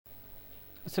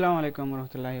Assalamu alaikum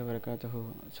warahmatullahi wabarakatuh.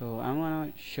 So I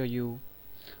wanna show you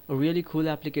a really cool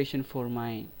application for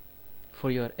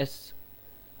your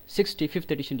S60 fifth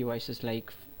edition devices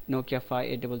like Nokia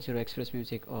 5800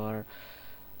 XpressMusic or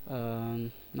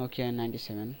Nokia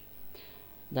 97.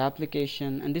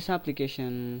 This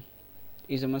application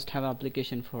is a must-have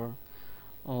application for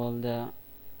all the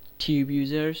tube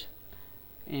users.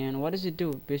 And what does it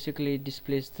do? Basically, it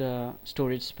displays the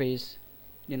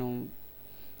you know,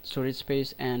 storage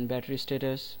space and battery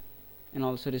status, and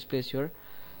also displays your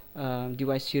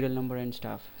device serial number and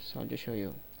stuff. So I'll just show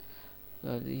you.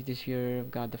 This here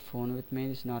I've got the phone with me.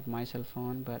 It's not my cell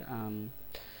phone, but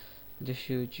just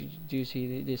do you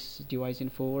see this device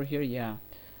info over here? Yeah,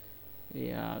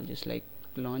 I'll just like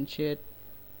launch it.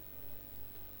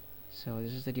 So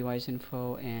this is the device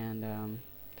info, and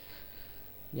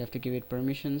you have to give it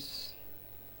permissions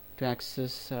to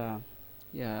access the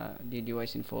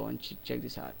device info, and check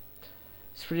this out.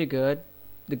 It's pretty good.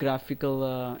 The graphical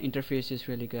interface is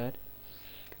really good,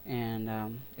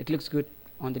 and it looks good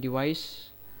on the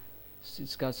device.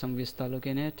 It's got some Vista look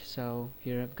in it. So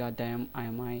here I've got the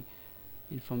IMEI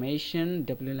information,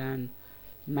 WLAN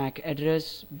MAC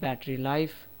address, battery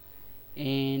life,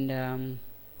 and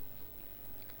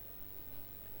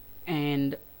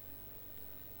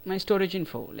my storage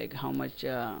info, like how much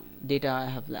data I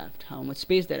have left, how much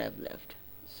space that I've left.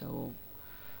 So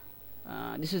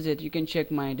this is it. You can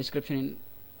check my description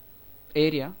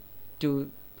area to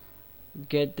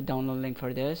get the download link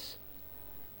for this,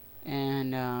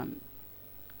 and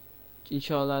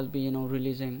inshallah I'll be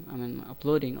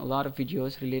uploading a lot of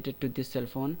videos related to this cell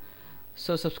phone.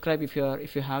 So subscribe if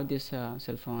you have this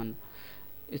cell phone.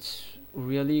 It's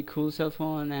really cool cell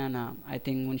phone, and I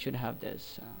think one should have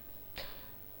this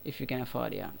if you can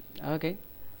afford. Yeah, okay.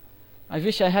 I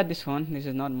wish I had this one. This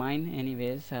is not mine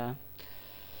anyways.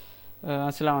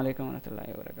 Assalamu alaikum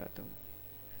warahmatullahi wabarakatuh.